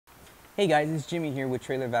Hey guys, it's Jimmy here with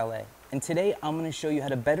Trailer Valet, and today I'm going to show you how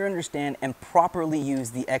to better understand and properly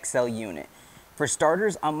use the XL unit. For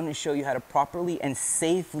starters, I'm going to show you how to properly and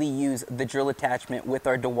safely use the drill attachment with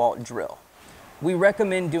our DeWalt drill. We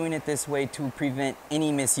recommend doing it this way to prevent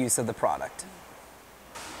any misuse of the product.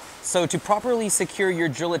 So to properly secure your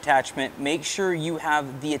drill attachment, make sure you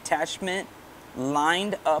have the attachment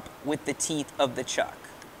lined up with the teeth of the chuck.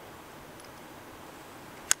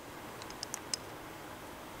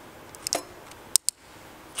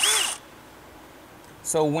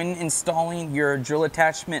 So when installing your drill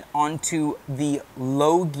attachment onto the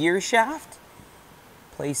low gear shaft,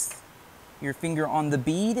 place your finger on the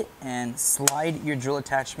bead and slide your drill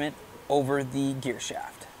attachment over the gear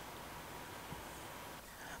shaft.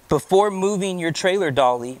 Before moving your trailer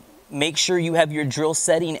dolly, make sure you have your drill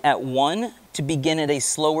setting at 1 to begin at a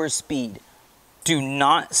slower speed. Do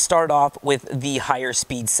not start off with the higher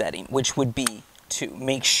speed setting, which would be 2.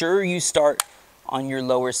 Make sure you start on your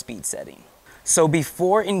lower speed setting. So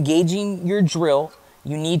before engaging your drill,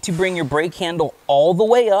 you need to bring your brake handle all the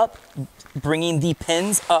way up, bringing the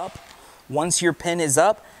pins up. Once your pin is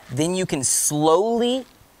up, then you can slowly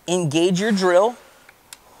engage your drill.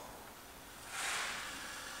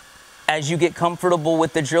 As you get comfortable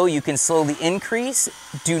with the drill, you can slowly increase.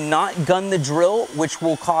 Do not gun the drill, which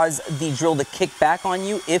will cause the drill to kick back on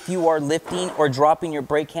you. If you are lifting or dropping your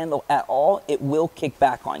brake handle at all, it will kick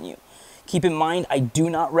back on you. Keep in mind, I do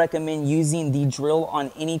not recommend using the drill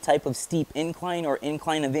on any type of steep incline or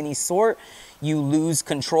incline of any sort. You lose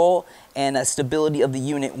control and stability of the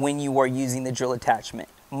unit when you are using the drill attachment.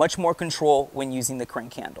 Much more control when using the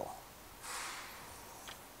crank handle.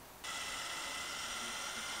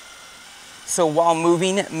 So while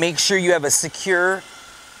moving, make sure you have a secure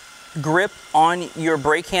grip on your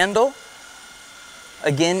brake handle.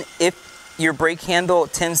 Again, if your brake handle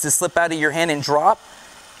tends to slip out of your hand and drop,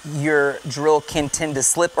 your drill can tend to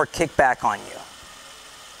slip or kick back on you.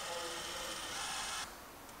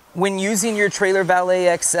 When using your Trailer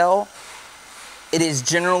Valet XL, it is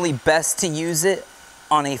generally best to use it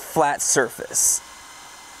on a flat surface.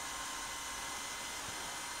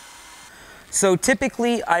 So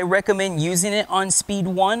typically I recommend using it on speed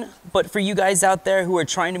 1, but for you guys out there who are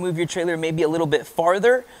trying to move your trailer maybe a little bit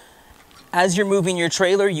farther, as you're moving your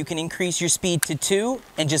trailer, you can increase your speed to 2,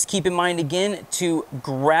 and just keep in mind again to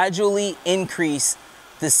gradually increase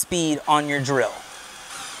the speed on your drill.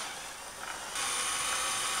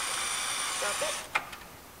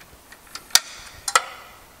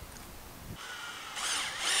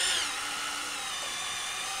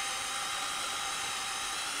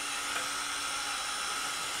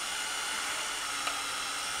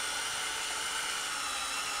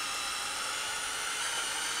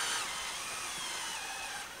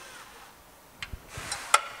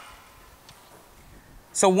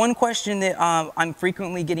 So one question that I'm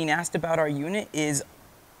frequently getting asked about our unit is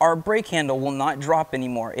our brake handle will not drop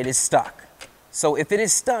anymore. It is stuck. So if it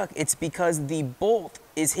is stuck, it's because the bolt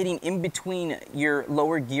is hitting in between your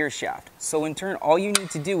lower gear shaft. So in turn, all you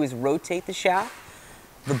need to do is rotate the shaft.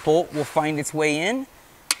 The bolt will find its way in,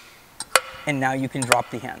 and now you can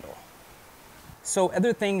drop the handle. So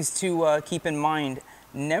other things to keep in mind,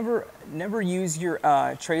 never use your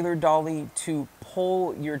trailer dolly to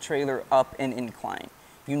pull your trailer up an incline.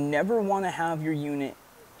 You never want to have your unit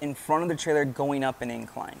in front of the trailer going up an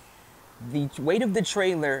incline. The weight of the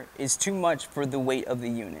trailer is too much for the weight of the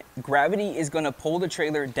unit. Gravity is going to pull the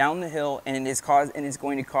trailer down the hill, and it is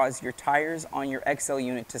going to cause your tires on your XL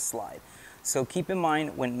unit to slide. So keep in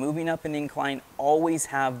mind, when moving up an incline, always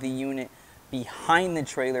have the unit behind the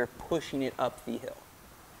trailer pushing it up the hill.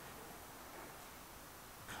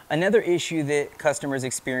 Another issue that customers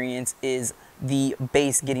experience is the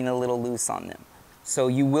base getting a little loose on them. So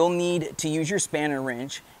you will need to use your spanner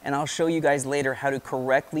wrench, and I'll show you guys later how to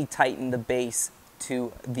correctly tighten the base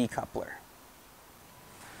to the coupler.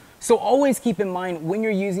 So always keep in mind when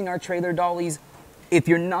you're using our trailer dollies, if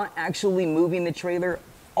you're not actually moving the trailer,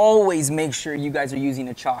 always make sure you guys are using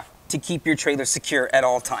a chock to keep your trailer secure at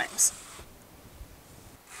all times.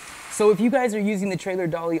 So if you guys are using the trailer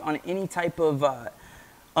dolly on any type of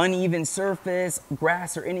uneven surface,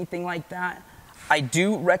 grass or anything like that, I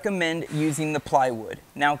do recommend using the plywood.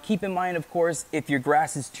 Now keep in mind, of course, if your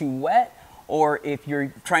grass is too wet, or if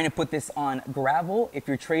you're trying to put this on gravel, if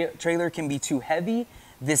your trailer can be too heavy,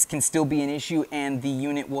 this can still be an issue, and the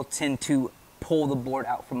unit will tend to pull the board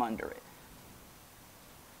out from under it.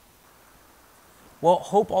 Well,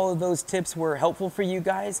 hope all of those tips were helpful for you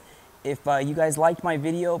guys. If you guys liked my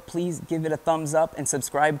video, please give it a thumbs up and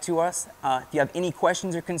subscribe to us. If you have any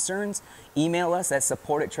questions or concerns, email us at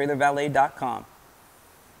support@trailervalet.com.